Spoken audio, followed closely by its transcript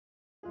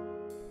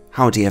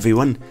Howdy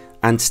everyone,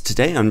 and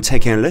today I'm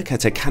taking a look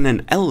at a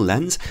Canon L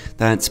lens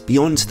that's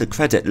beyond the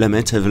credit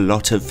limit of a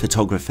lot of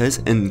photographers,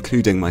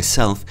 including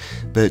myself,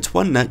 but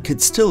one that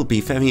could still be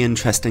very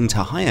interesting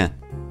to hire.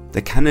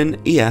 The Canon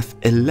EF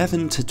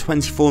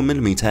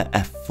 11-24mm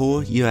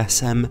f4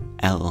 USM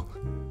L.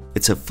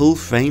 It's a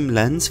full-frame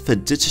lens for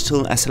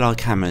digital SLR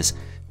cameras.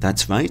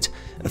 That's right,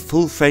 a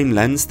full-frame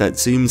lens that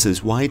zooms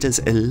as wide as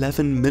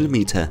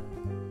 11mm.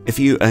 If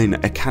you own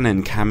a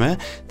Canon camera,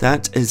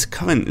 that is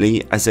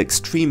currently as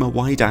extreme a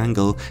wide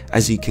angle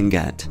as you can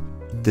get.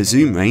 The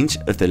zoom range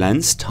of the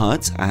lens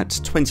starts at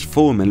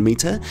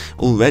 24mm,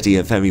 already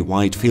a very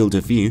wide field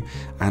of view,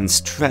 and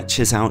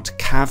stretches out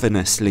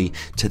cavernously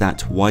to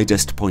that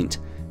widest point,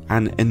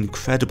 an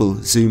incredible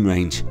zoom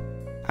range.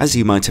 As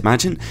you might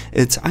imagine,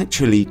 it's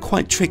actually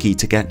quite tricky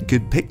to get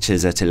good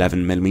pictures at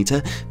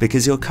 11mm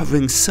because you're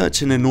covering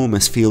such an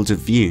enormous field of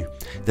view.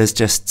 There's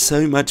just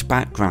so much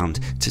background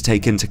to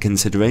take into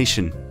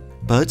consideration.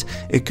 But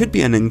it could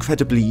be an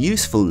incredibly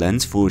useful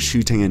lens for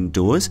shooting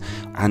indoors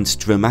and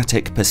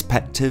dramatic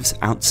perspectives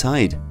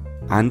outside.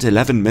 And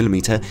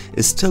 11mm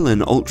is still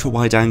an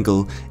ultra-wide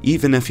angle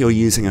even if you're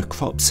using a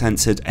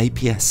crop-censored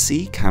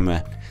APS-C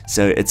camera,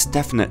 so it's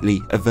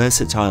definitely a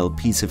versatile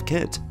piece of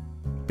kit.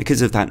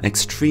 Because of that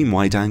extreme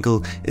wide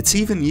angle, it's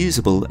even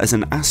usable as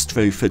an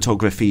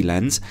astrophotography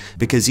lens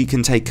because you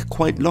can take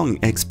quite long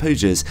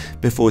exposures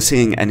before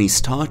seeing any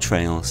star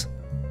trails.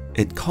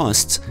 It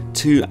costs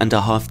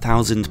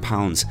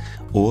 £2,500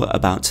 or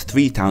about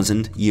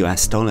 $3,000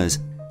 US.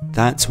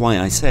 That's why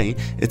I say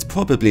it's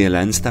probably a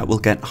lens that will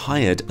get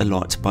hired a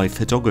lot by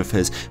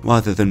photographers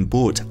rather than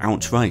bought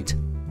outright.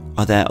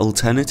 Are there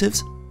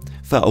alternatives?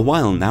 For a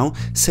while now,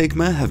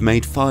 Sigma have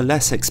made far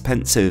less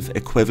expensive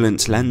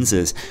equivalent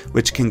lenses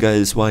which can go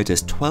as wide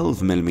as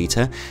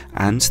 12mm,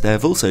 and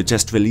they've also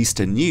just released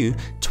a new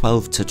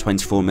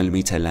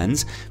 12-24mm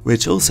lens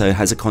which also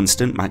has a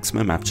constant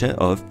maximum aperture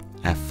of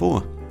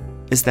f4.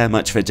 Is there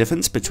much of a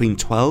difference between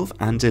 12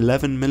 and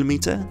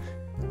 11mm?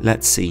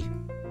 Let's see.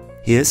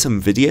 Here's some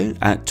video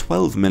at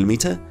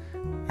 12mm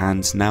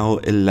and now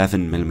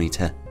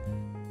 11mm.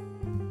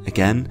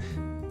 Again,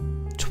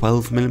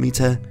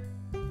 12mm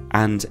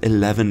and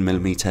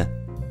 11mm.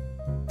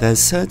 There's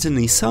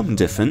certainly some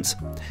difference.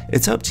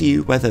 It's up to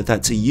you whether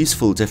that's a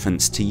useful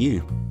difference to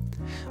you.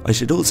 I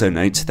should also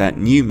note that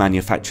new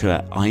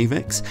manufacturer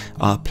Irix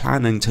are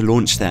planning to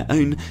launch their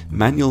own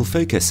manual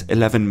focus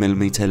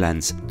 11mm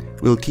lens.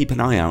 We'll keep an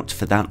eye out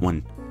for that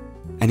one.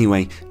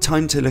 Anyway,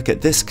 time to look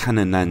at this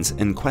Canon lens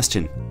in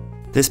question.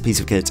 This piece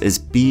of kit is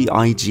big,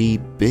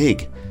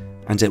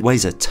 and it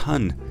weighs a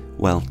ton.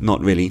 Well, not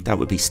really, that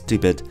would be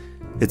stupid.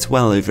 It's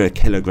well over a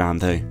kilogram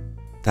though.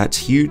 That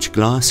huge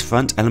glass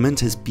front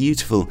element is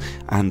beautiful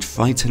and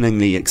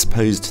frighteningly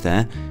exposed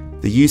there.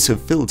 The use of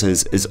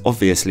filters is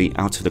obviously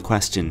out of the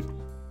question.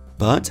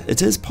 But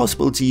it is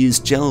possible to use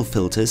gel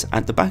filters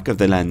at the back of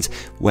the lens,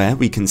 where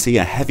we can see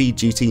a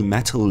heavy-duty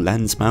metal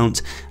lens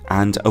mount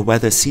and a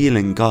weather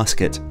sealing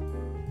gasket.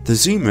 The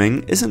zoom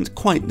ring isn't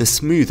quite the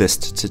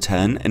smoothest to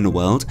turn in the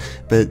world,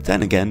 but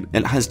then again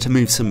it has to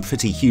move some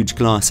pretty huge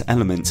glass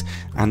elements,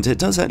 and it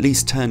does at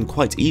least turn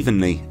quite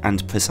evenly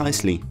and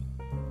precisely.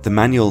 The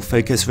manual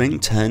focus ring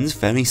turns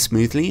very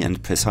smoothly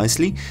and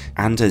precisely,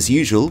 and as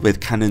usual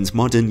with Canon's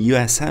modern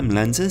USM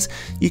lenses,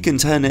 you can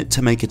turn it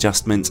to make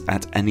adjustments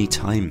at any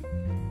time.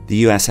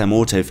 The USM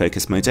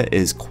autofocus motor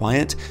is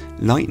quiet,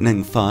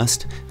 lightning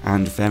fast,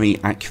 and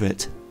very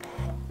accurate.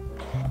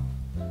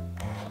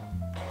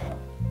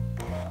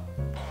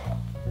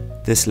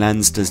 This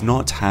lens does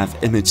not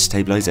have image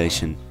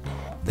stabilization.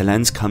 The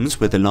lens comes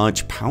with a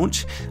large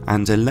pouch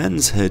and a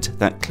lens hood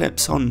that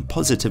clips on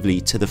positively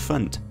to the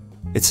front.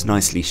 It's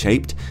nicely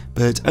shaped,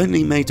 but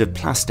only made of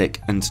plastic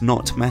and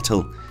not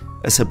metal,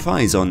 a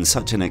surprise on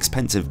such an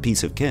expensive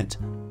piece of kit.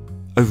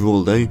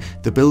 Overall though,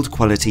 the build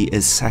quality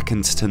is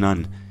second to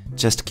none.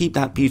 Just keep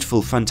that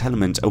beautiful front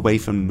element away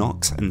from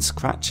knocks and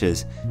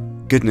scratches.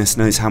 Goodness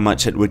knows how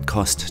much it would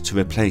cost to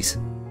replace.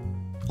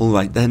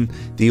 Alright then,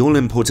 the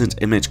all-important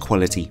image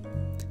quality.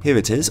 Here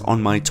it is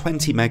on my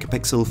 20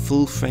 megapixel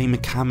full frame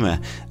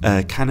camera,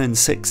 a Canon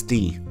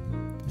 6D.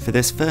 For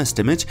this first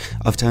image,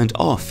 I've turned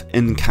off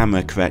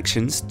in-camera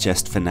corrections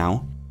just for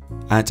now.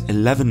 At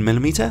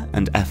 11mm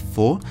and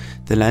f4,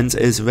 the lens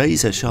is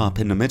razor sharp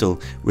in the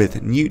middle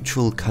with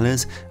neutral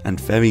colours and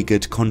very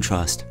good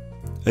contrast.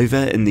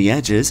 Over in the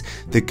edges,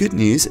 the good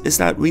news is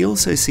that we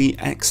also see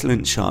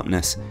excellent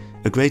sharpness,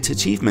 a great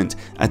achievement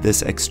at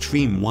this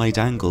extreme wide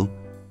angle.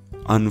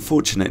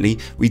 Unfortunately,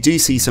 we do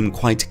see some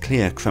quite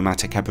clear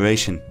chromatic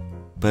aberration.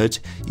 But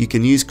you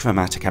can use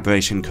chromatic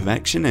aberration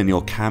correction in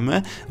your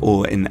camera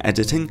or in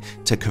editing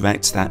to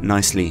correct that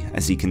nicely,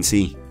 as you can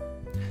see.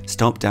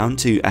 Stop down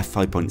to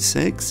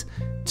f5.6,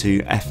 to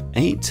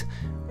f8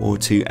 or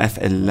to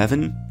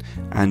f11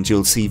 and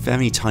you'll see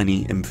very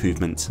tiny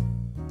improvements.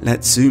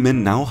 Let's zoom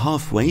in now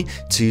halfway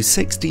to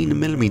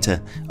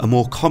 16mm, a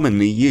more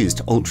commonly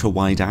used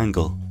ultra-wide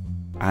angle.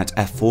 At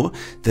f4,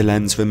 the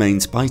lens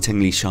remains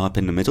bitingly sharp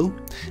in the middle,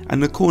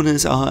 and the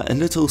corners are a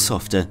little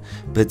softer,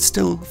 but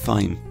still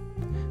fine.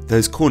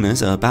 Those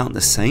corners are about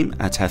the same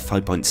at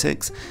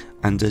f5.6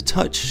 and a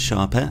touch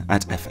sharper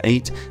at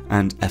f8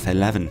 and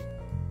f11.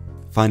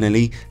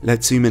 Finally,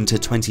 let's zoom into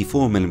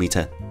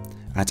 24mm.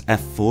 At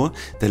f4,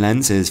 the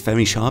lens is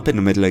very sharp in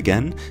the middle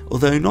again,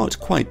 although not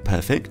quite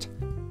perfect.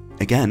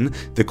 Again,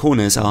 the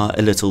corners are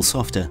a little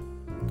softer.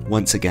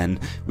 Once again,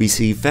 we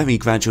see very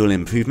gradual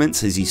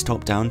improvements as you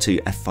stop down to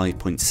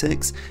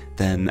f5.6,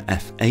 then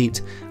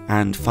f8,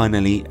 and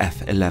finally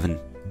f11.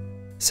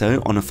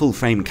 So on a full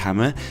frame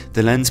camera,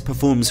 the lens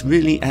performs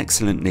really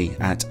excellently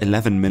at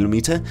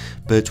 11mm,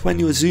 but when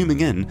you're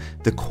zooming in,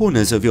 the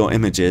corners of your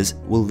images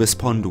will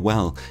respond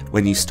well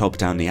when you stop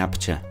down the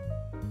aperture.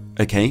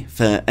 Okay,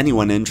 for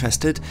anyone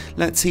interested,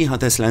 let's see how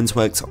this lens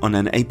works on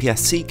an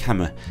APS-C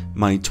camera,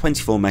 my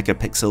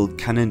 24MP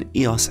Canon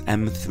EOS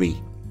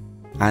M3.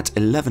 At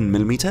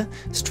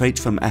 11mm, straight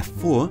from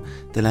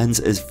f4, the lens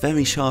is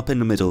very sharp in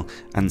the middle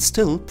and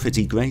still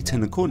pretty great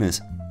in the corners.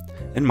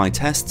 In my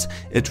tests,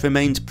 it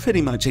remained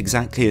pretty much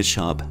exactly as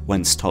sharp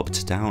when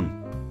stopped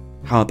down.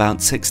 How about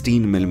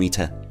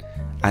 16mm?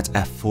 At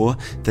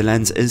f4, the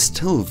lens is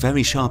still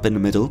very sharp in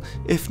the middle,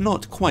 if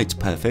not quite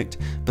perfect,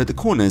 but the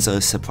corners are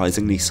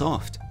surprisingly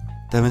soft.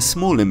 There are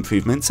small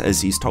improvements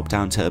as you stop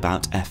down to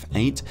about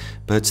f8,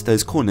 but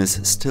those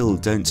corners still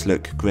don't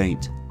look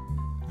great.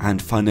 And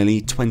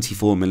finally,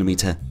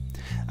 24mm.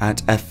 At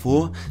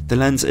f4, the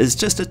lens is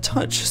just a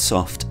touch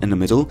soft in the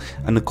middle,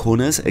 and the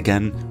corners,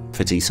 again,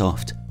 pretty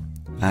soft.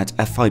 At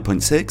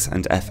f5.6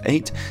 and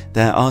f8,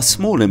 there are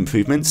small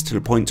improvements to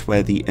the point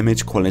where the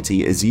image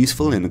quality is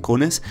useful in the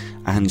corners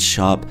and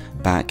sharp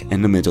back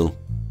in the middle.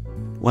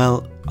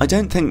 Well, I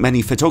don't think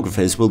many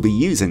photographers will be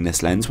using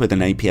this lens with an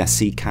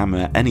APS-C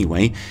camera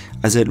anyway,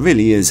 as it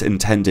really is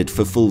intended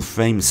for full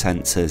frame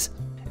sensors.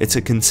 It's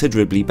a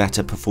considerably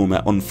better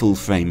performer on full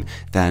frame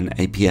than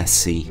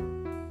APS-C.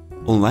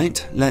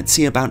 Alright, let's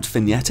see about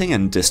vignetting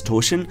and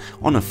distortion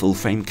on a full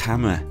frame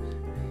camera.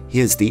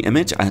 Here's the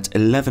image at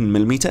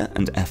 11mm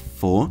and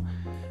f4.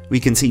 We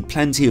can see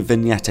plenty of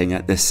vignetting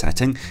at this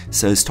setting,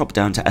 so stop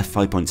down to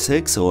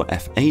f5.6 or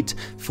f8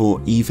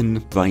 for even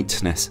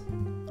brightness.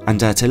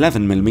 And at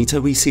 11mm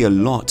we see a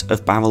lot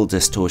of barrel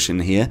distortion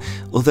here,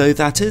 although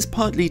that is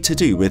partly to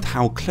do with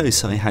how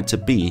close I had to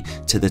be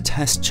to the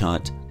test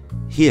chart.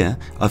 Here,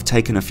 I've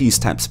taken a few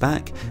steps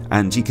back,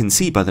 and you can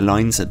see by the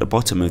lines at the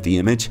bottom of the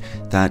image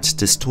that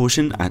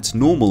distortion at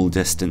normal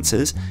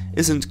distances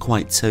isn't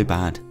quite so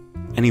bad.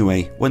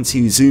 Anyway, once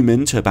you zoom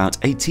in to about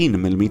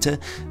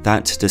 18mm,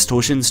 that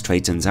distortion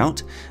straightens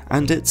out,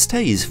 and it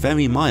stays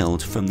very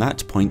mild from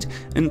that point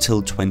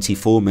until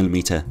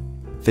 24mm.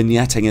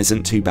 Vignetting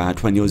isn't too bad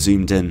when you're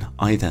zoomed in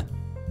either.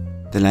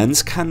 The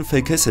lens can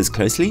focus as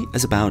closely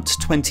as about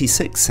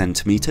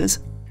 26cm.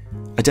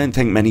 I don't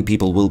think many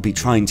people will be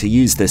trying to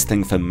use this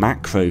thing for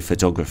macro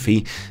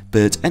photography,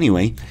 but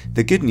anyway,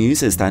 the good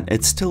news is that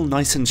it's still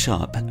nice and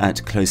sharp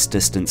at close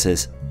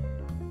distances.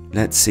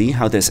 Let's see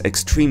how this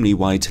extremely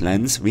wide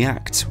lens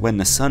reacts when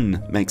the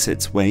sun makes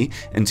its way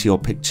into your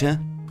picture.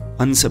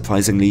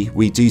 Unsurprisingly,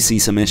 we do see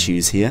some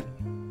issues here.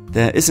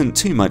 There isn't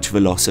too much of a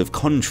loss of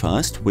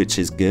contrast, which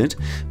is good,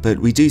 but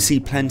we do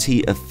see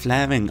plenty of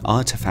flaring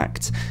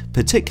artifacts,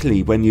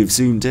 particularly when you've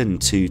zoomed in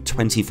to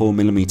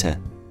 24mm.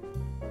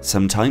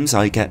 Sometimes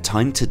I get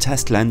time to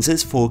test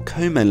lenses for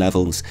coma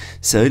levels,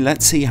 so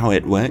let's see how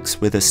it works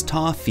with a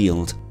star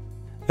field.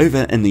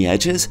 Over in the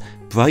edges,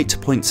 bright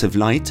points of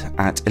light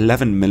at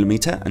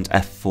 11mm and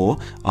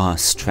f4 are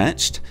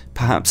stretched,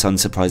 perhaps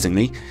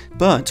unsurprisingly,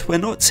 but we're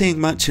not seeing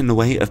much in the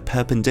way of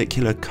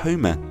perpendicular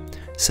coma,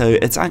 so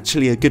it's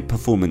actually a good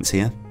performance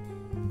here.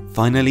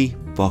 Finally,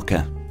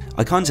 bokeh.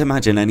 I can't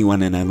imagine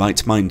anyone in their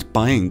right mind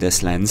buying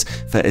this lens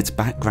for its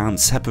background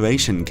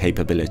separation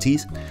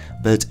capabilities,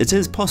 but it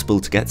is possible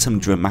to get some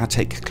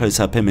dramatic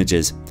close-up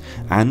images,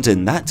 and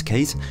in that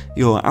case,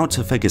 your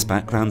out-of-focus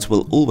backgrounds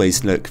will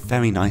always look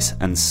very nice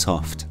and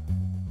soft.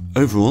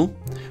 Overall,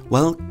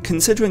 well,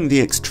 considering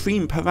the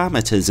extreme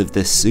parameters of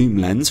this zoom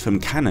lens from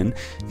Canon,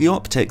 the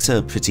optics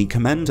are pretty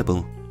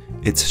commendable.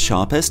 It's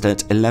sharpest at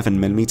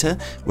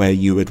 11mm, where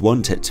you would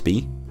want it to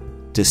be.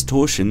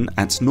 Distortion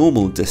at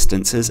normal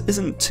distances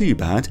isn't too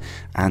bad,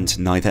 and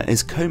neither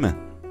is coma.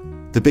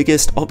 The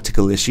biggest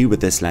optical issue with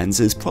this lens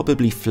is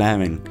probably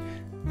flaring,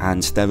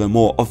 and there are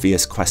more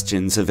obvious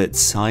questions of its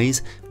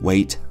size,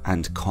 weight,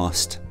 and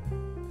cost.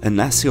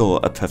 Unless you're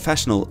a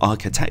professional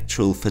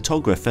architectural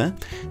photographer,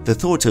 the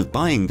thought of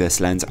buying this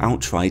lens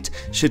outright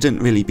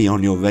shouldn't really be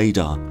on your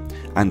radar,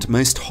 and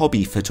most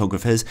hobby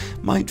photographers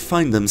might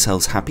find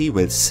themselves happy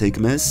with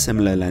Sigma's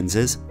similar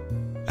lenses.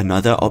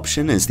 Another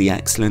option is the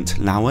excellent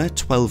Laowa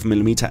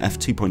 12mm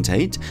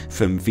f2.8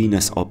 from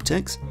Venus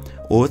Optics,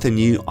 or the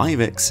new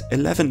IRIX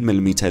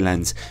 11mm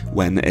lens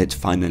when it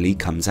finally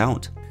comes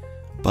out.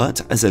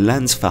 But as a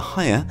lens for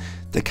hire,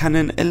 the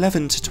Canon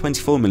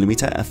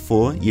 11-24mm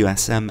f4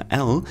 USM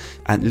L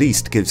at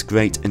least gives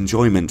great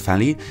enjoyment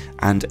value,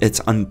 and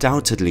it's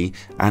undoubtedly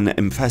an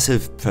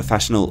impressive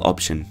professional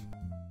option.